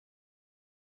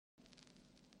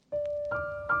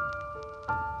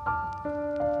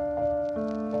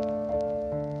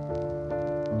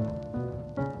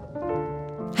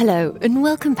Hello and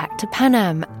welcome back to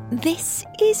Panam. This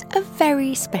is a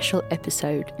very special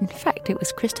episode. In fact, it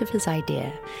was Christopher's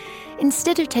idea.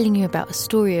 Instead of telling you about a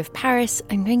story of Paris,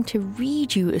 I'm going to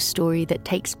read you a story that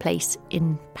takes place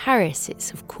in Paris.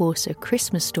 It's, of course, a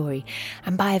Christmas story,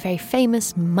 and by a very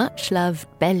famous, much-loved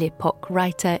Belle Époque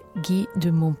writer, Guy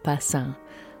de Maupassant.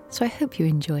 So I hope you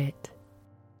enjoy it.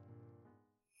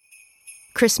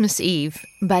 Christmas Eve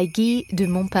by Guy de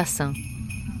Maupassant.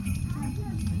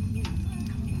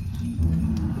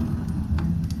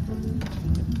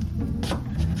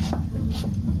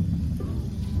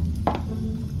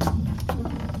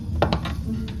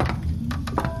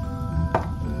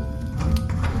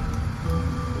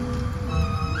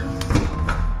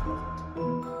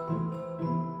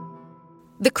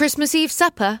 The Christmas Eve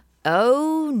supper?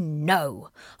 Oh, no.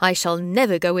 I shall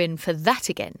never go in for that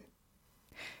again.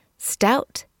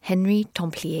 Stout Henry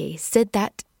Templier said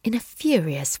that in a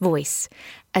furious voice,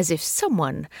 as if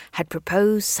someone had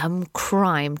proposed some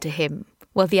crime to him,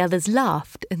 while the others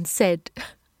laughed and said,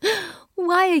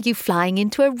 "Why are you flying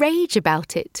into a rage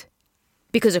about it?"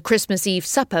 "Because a Christmas Eve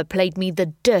supper played me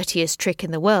the dirtiest trick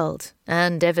in the world,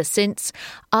 and ever since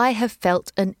I have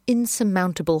felt an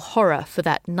insurmountable horror for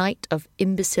that night of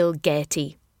imbecile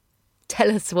gaiety."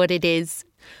 "Tell us what it is."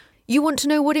 "You want to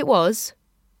know what it was?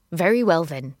 Very well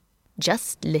then,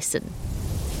 just listen.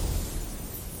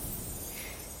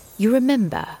 You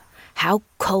remember how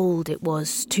cold it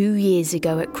was 2 years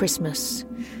ago at Christmas?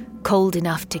 Cold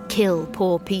enough to kill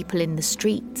poor people in the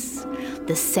streets.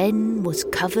 The Seine was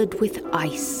covered with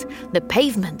ice. The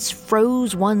pavements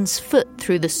froze one's foot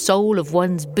through the sole of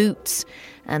one's boots,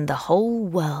 and the whole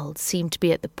world seemed to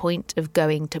be at the point of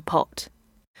going to pot.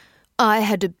 I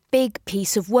had a big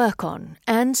piece of work on,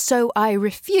 and so I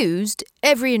refused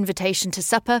every invitation to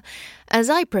supper, as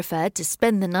I preferred to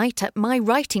spend the night at my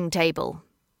writing table.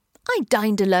 I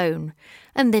dined alone,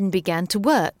 and then began to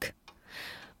work.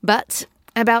 But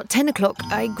about 10 o'clock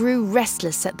I grew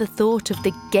restless at the thought of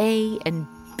the gay and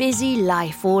busy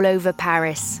life all over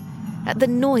Paris, at the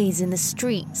noise in the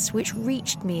streets which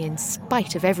reached me in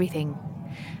spite of everything,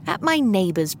 at my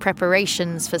neighbours'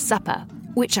 preparations for supper,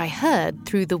 which I heard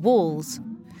through the walls.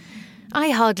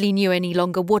 I hardly knew any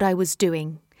longer what I was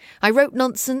doing. I wrote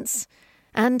nonsense,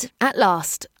 and at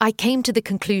last I came to the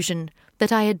conclusion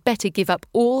that I had better give up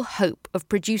all hope of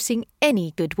producing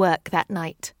any good work that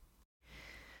night.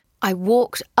 I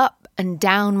walked up and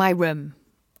down my room.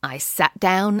 I sat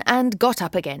down and got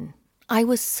up again. I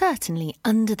was certainly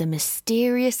under the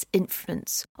mysterious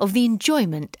influence of the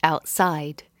enjoyment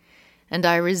outside, and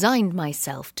I resigned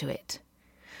myself to it.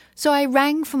 So I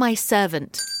rang for my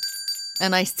servant,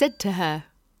 and I said to her,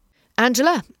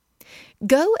 "Angela,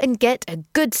 go and get a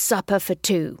good supper for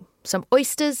two. Some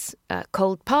oysters, a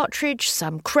cold partridge,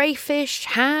 some crayfish,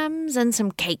 hams, and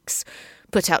some cakes.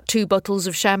 Put out 2 bottles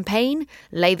of champagne,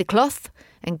 lay the cloth,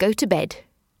 and go to bed."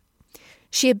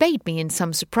 She obeyed me in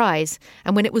some surprise,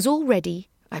 and when it was all ready,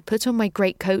 I put on my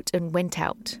greatcoat and went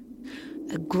out.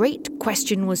 A great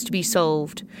question was to be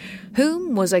solved.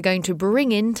 Whom was I going to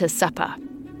bring in to supper?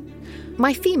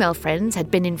 My female friends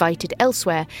had been invited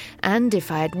elsewhere, and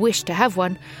if I had wished to have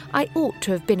one, I ought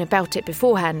to have been about it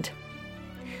beforehand.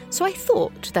 So I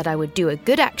thought that I would do a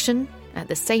good action at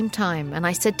the same time, and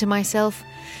I said to myself,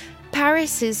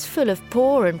 Paris is full of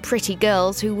poor and pretty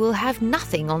girls who will have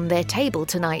nothing on their table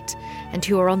tonight, and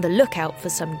who are on the lookout for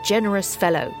some generous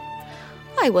fellow.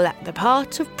 I will act the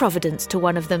part of Providence to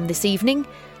one of them this evening,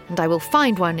 and I will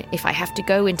find one if I have to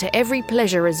go into every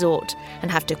pleasure resort and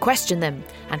have to question them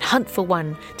and hunt for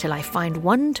one till I find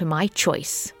one to my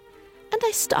choice. And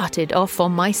I started off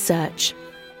on my search.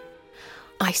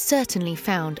 I certainly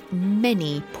found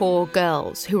many poor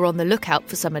girls who were on the lookout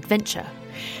for some adventure,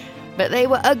 but they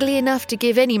were ugly enough to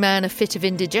give any man a fit of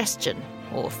indigestion,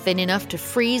 or thin enough to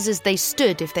freeze as they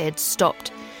stood if they had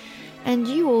stopped. And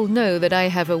you all know that I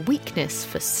have a weakness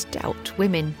for stout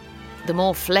women. The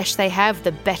more flesh they have,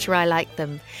 the better I like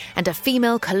them, and a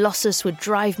female colossus would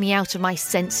drive me out of my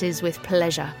senses with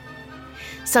pleasure.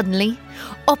 Suddenly,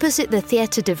 opposite the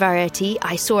Theatre de Variété,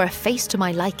 I saw a face to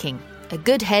my liking, a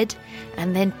good head,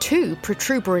 and then 2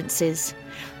 protuberances.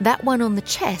 That one on the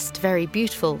chest very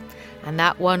beautiful, and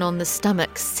that one on the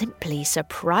stomach simply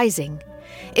surprising.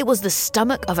 It was the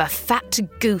stomach of a fat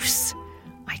goose.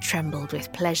 I trembled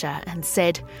with pleasure and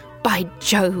said, "By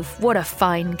Jove, what a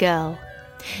fine girl!"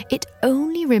 It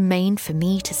only remained for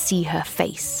me to see her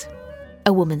face.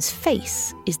 A woman's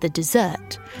face is the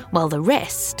dessert, while the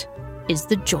rest is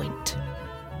the joint.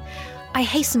 I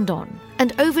hastened on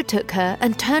and overtook her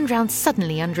and turned round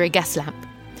suddenly under a gas lamp.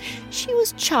 She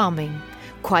was charming,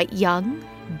 quite young,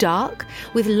 dark,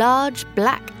 with large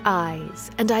black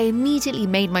eyes, and I immediately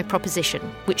made my proposition,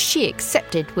 which she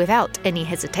accepted without any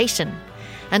hesitation.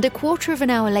 And a quarter of an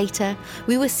hour later,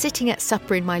 we were sitting at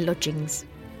supper in my lodgings.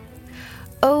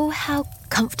 "Oh, how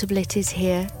comfortable it is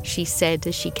here," she said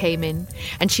as she came in,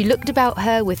 and she looked about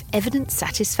her with evident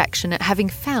satisfaction at having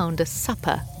found a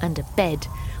supper and a bed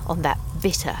on that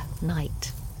bitter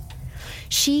night.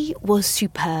 She was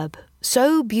superb,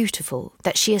 so beautiful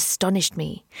that she astonished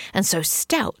me, and so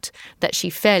stout that she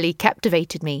fairly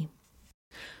captivated me.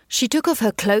 She took off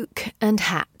her cloak and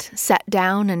hat, sat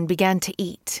down and began to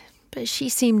eat, but she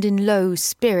seemed in low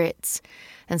spirits,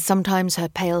 and sometimes her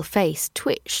pale face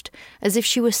twitched as if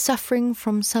she were suffering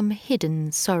from some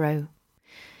hidden sorrow.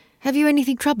 "Have you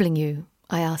anything troubling you?"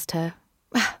 I asked her.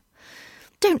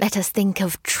 "Don't let us think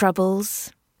of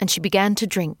troubles." And she began to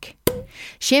drink.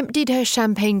 She emptied her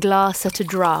champagne glass at a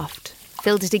draught,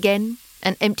 filled it again,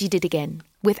 and emptied it again,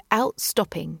 without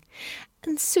stopping,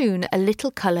 and soon a little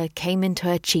colour came into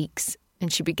her cheeks,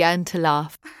 and she began to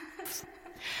laugh.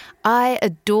 I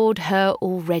adored her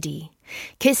already,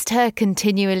 kissed her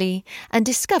continually, and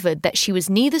discovered that she was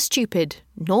neither stupid,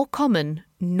 nor common,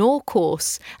 nor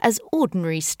coarse, as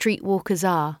ordinary street walkers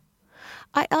are.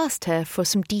 I asked her for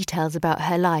some details about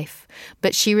her life,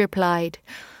 but she replied,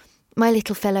 "My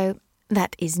little fellow,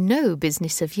 that is no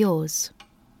business of yours."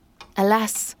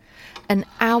 Alas, an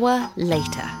hour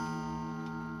later.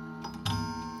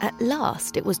 At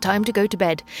last it was time to go to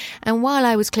bed, and while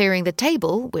I was clearing the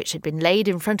table, which had been laid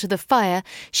in front of the fire,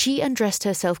 she undressed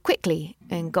herself quickly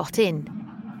and got in.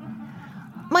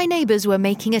 My neighbours were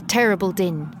making a terrible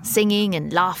din, singing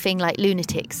and laughing like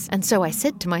lunatics, and so I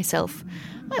said to myself,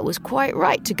 I was quite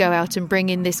right to go out and bring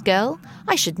in this girl.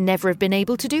 I should never have been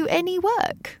able to do any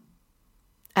work.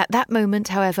 At that moment,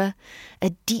 however,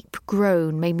 a deep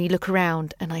groan made me look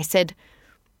around, and I said,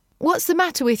 "What's the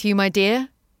matter with you, my dear?"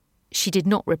 She did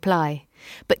not reply,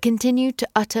 but continued to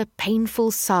utter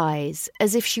painful sighs,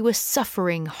 as if she were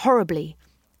suffering horribly,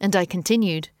 and I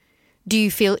continued, "Do you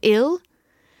feel ill?"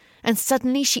 And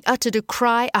suddenly she uttered a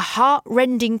cry, a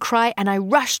heart-rending cry, and I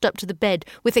rushed up to the bed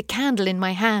with a candle in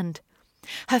my hand.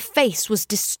 Her face was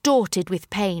distorted with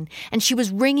pain, and she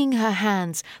was wringing her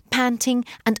hands, panting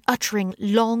and uttering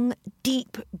long,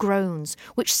 deep groans,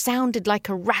 which sounded like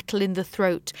a rattle in the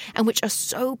throat, and which are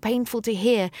so painful to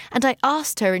hear, and I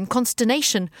asked her in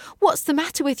consternation, "What's the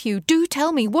matter with you? Do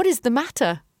tell me, what is the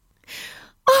matter?"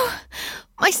 "Oh,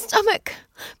 my stomach,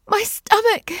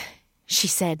 she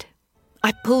said.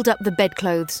 I pulled up the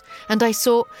bedclothes, and I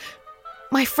saw,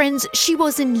 my friends, she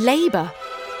was in labour.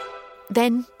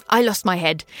 Then I lost my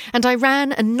head, and I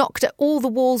ran and knocked at all the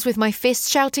walls with my fists,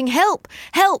 shouting, "Help!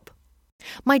 Help!"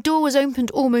 My door was opened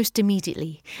almost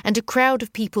immediately, and a crowd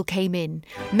of people came in.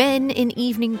 Men in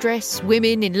evening dress,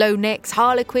 women in low necks,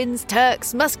 harlequins,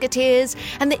 Turks, musketeers,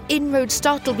 and the inroad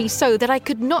startled me so that I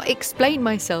could not explain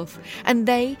myself, and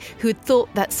they, who had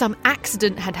thought that some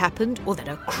accident had happened, or that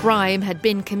a crime had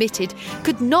been committed,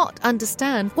 could not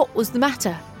understand what was the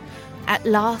matter. At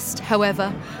last,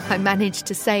 however, I managed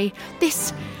to say,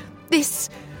 This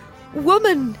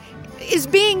woman is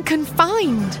being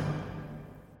confined."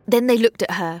 Then they looked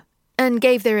at her and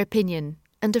gave their opinion,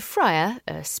 and a friar,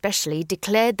 especially,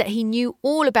 declared that he knew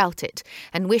all about it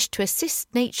and wished to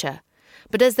assist nature.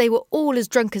 But as they were all as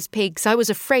drunk as pigs, I was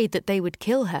afraid that they would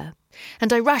kill her,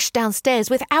 and I rushed downstairs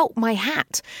without my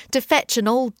hat to fetch an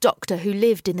old doctor who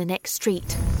lived in the next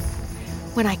street.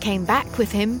 When I came back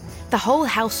with him, the whole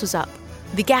house was up.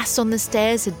 The gas on the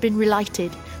stairs had been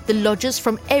relighted. The lodgers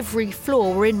from every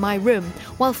floor were in my room,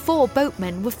 while 4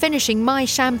 boatmen were finishing my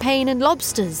champagne and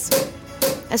lobsters.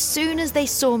 As soon as they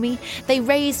saw me, they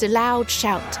raised a loud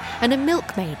shout, and a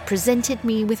milkmaid presented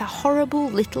me with a horrible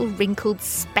little wrinkled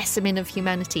specimen of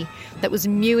humanity that was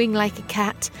mewing like a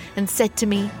cat and said to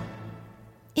me,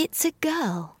 "It's a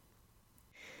girl."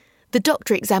 The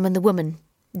doctor examined the woman,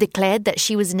 declared that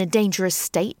she was in a dangerous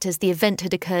state as the event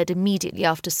had occurred immediately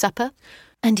after supper,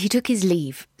 and he took his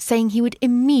leave, saying he would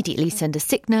immediately send a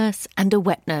sick nurse and a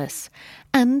wet nurse,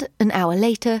 and an hour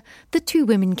later the 2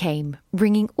 women came,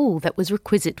 bringing all that was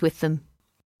requisite with them.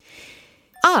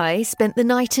 I spent the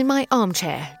night in my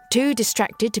armchair, too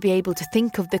distracted to be able to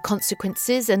think of the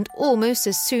consequences, and almost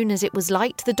as soon as it was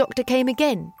light the doctor came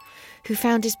again, who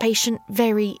found his patient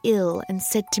very ill and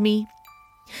said to me,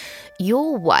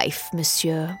 "Your wife,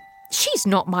 monsieur." "She's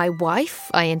not my wife,"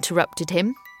 I interrupted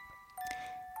him.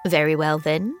 "Very well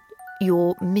then,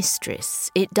 your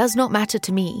mistress. It does not matter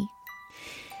to me."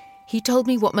 He told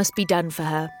me what must be done for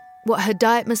her, what her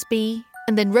diet must be,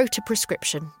 and then wrote a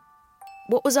prescription.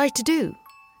 What was I to do?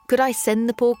 Could I send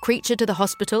the poor creature to the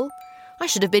hospital? I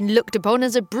should have been looked upon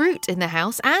as a brute in the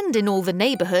house and in all the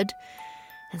neighbourhood.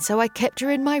 And so I kept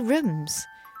her in my rooms,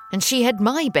 and she had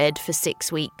my bed for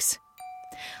 6 weeks.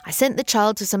 I sent the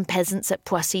child to some peasants at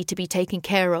Poissy to be taken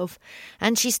care of,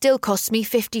 and she still costs me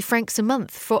 50 francs a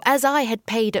month, for as I had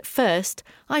paid at first,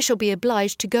 I shall be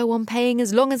obliged to go on paying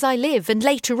as long as I live, and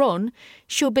later on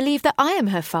she'll believe that I am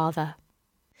her father.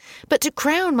 But to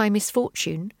crown my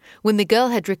misfortune, when the girl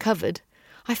had recovered,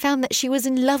 I found that she was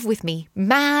in love with me,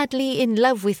 madly in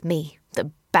love with me,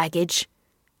 the baggage.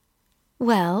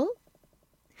 Well,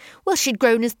 she'd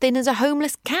grown as thin as a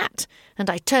homeless cat, and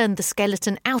I turned the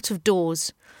skeleton out of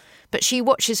doors. But she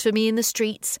watches for me in the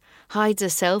streets, hides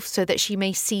herself so that she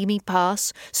may see me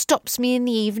pass, stops me in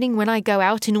the evening when I go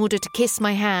out in order to kiss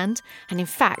my hand, and in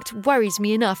fact worries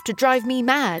me enough to drive me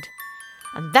mad.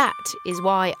 And that is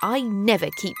why I never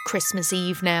keep Christmas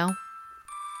Eve now.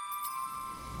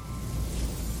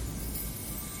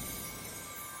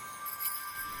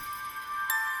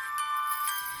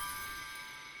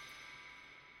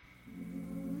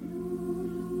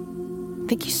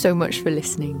 Thank you so much for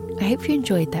listening. I hope you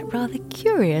enjoyed that rather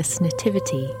curious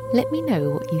nativity. Let me know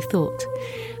what you thought.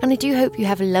 And I do hope you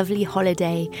have a lovely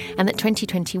holiday and that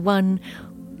 2021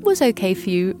 was okay for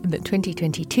you and that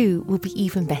 2022 will be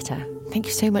even better. Thank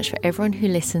you so much for everyone who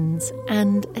listens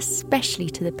and especially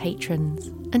to the patrons.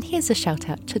 And here's a shout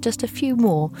out to just a few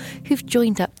more who've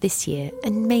joined up this year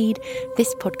and made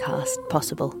this podcast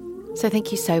possible. So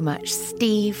thank you so much,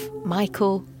 Steve,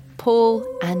 Michael, Paul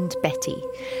and Betty.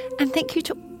 And thank you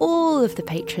to all of the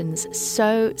patrons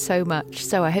so much.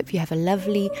 So I hope you have a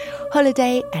lovely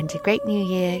holiday and a great new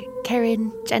year.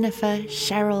 Karen, Jennifer,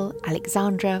 Cheryl,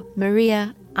 Alexandra,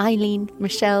 Maria, Eileen,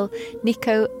 Michelle,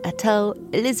 Nico, Atul,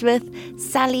 Elizabeth,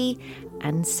 Sally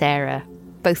and Sarah.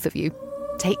 Both of you.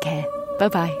 Take care.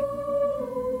 Bye-bye.